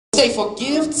stay for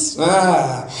gifts.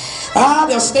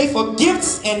 They'll stay for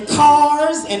gifts and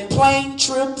cars and plane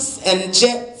trips and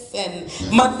jets and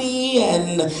money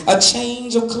and a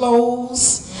change of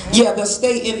clothes. Yeah, they'll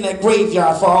stay in that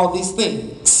graveyard for all these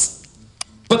things.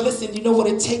 But listen, you know what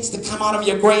it takes to come out of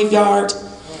your graveyard?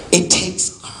 It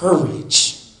takes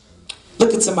courage.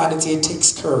 Look at somebody and say, it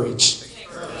takes courage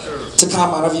to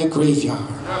come out of your graveyard.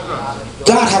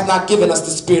 God has not given us the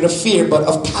spirit of fear, but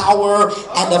of power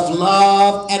and of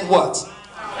love and what?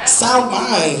 Sound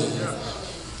mind.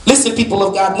 Listen, people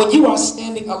of God, when you are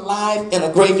standing alive in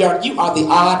a graveyard, you are the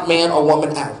odd man or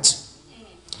woman out.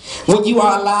 When you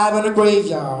are alive in a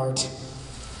graveyard,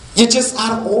 you're just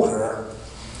out of order.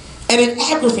 And it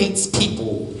aggravates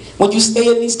people when you stay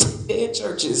in these dead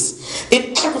churches.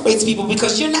 It aggravates people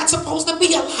because you're not supposed to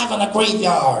be alive in a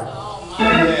graveyard.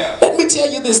 Yeah. Let me tell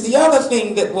you this, the other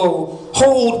thing that will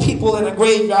hold people in a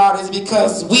graveyard is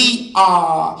because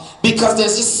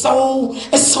there's just so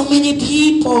many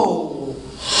people.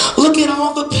 Look at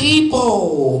all the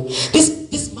people.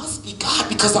 This must be God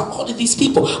because of all of these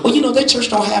people. Well, you know, their church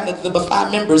don't have nothing but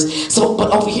 5 members,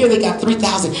 but over here they got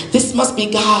 3,000. This must be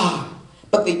God.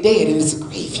 But they dead and it's a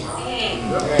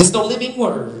graveyard. There's no living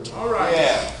word.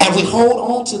 And we hold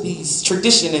on to these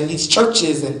traditions and these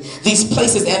churches and these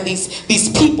places and these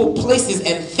people, places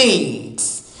and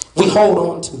things. We hold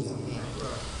on to them.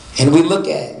 And we look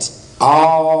at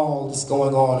all that's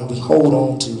going on and we hold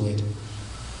on to it.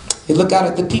 They look out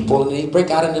at the people and they break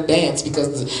out in the dance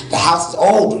because the house is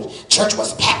old. Church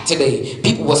was packed today.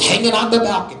 People was hanging out the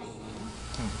balcony.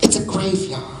 It's a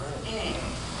graveyard.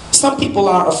 Some people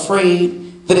are afraid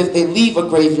that if they leave a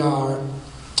graveyard,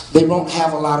 they won't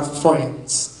have a lot of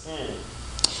friends.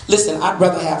 Listen, I'd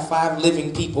rather have 5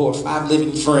 living people or 5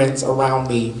 living friends around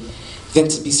me than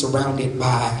to be surrounded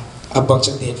by a bunch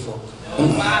of dead folk.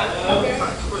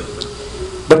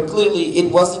 But clearly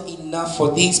it wasn't enough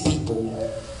for these people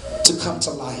to come to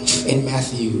life in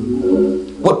Matthew.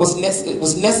 It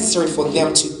was necessary for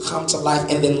them to come to life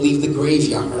and then leave the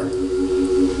graveyard.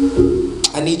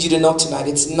 I need you to know tonight,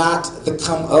 it's not the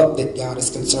come up that God is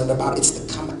concerned about, it's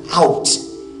the come out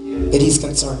that He's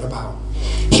concerned about.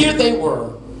 Here they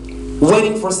were,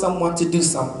 waiting for someone to do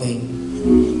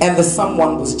something, and the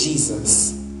someone was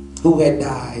Jesus, who had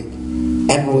died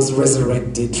and was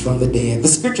resurrected from the dead. The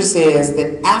scripture says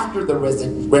that after the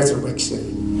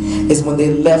resurrection is when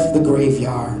they left the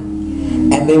graveyard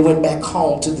and they went back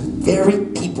home to the very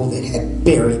people that had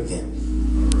buried them.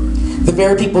 The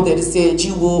very people that said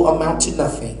you will amount to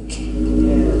nothing.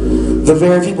 The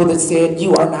very people that said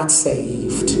you are not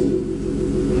saved.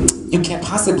 You can't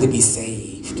possibly be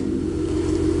saved.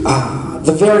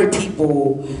 The very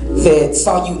people that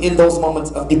saw you in those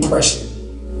moments of depression.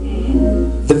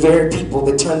 The very people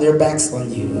that turned their backs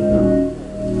on you.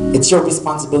 It's your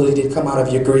responsibility to come out of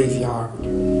your graveyard.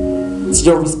 It's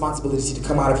your responsibility to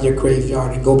come out of your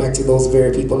graveyard and go back to those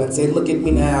very people and say, look at me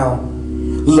now.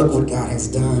 Look what God has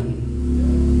done.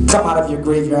 Come out of your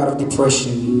graveyard of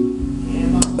depression.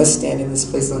 Let's stand in this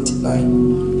place on tonight.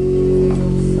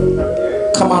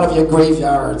 Come out of your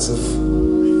graveyards of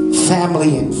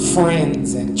family and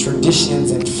friends and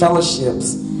traditions and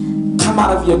fellowships. Come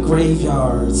out of your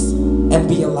graveyards and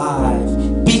be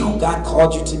alive. Be who God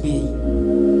called you to be.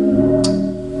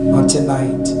 On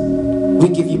tonight, we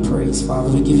give you praise, Father.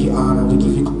 We give you honor. We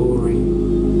give you glory.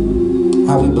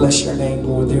 How we bless your name,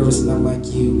 Lord. There is none like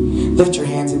you. Lift your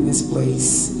hands in this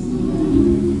place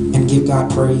and give God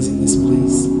praise in this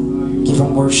place. Give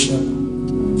Him worship.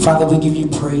 Father, we give you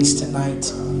praise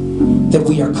tonight that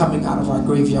we are coming out of our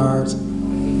graveyards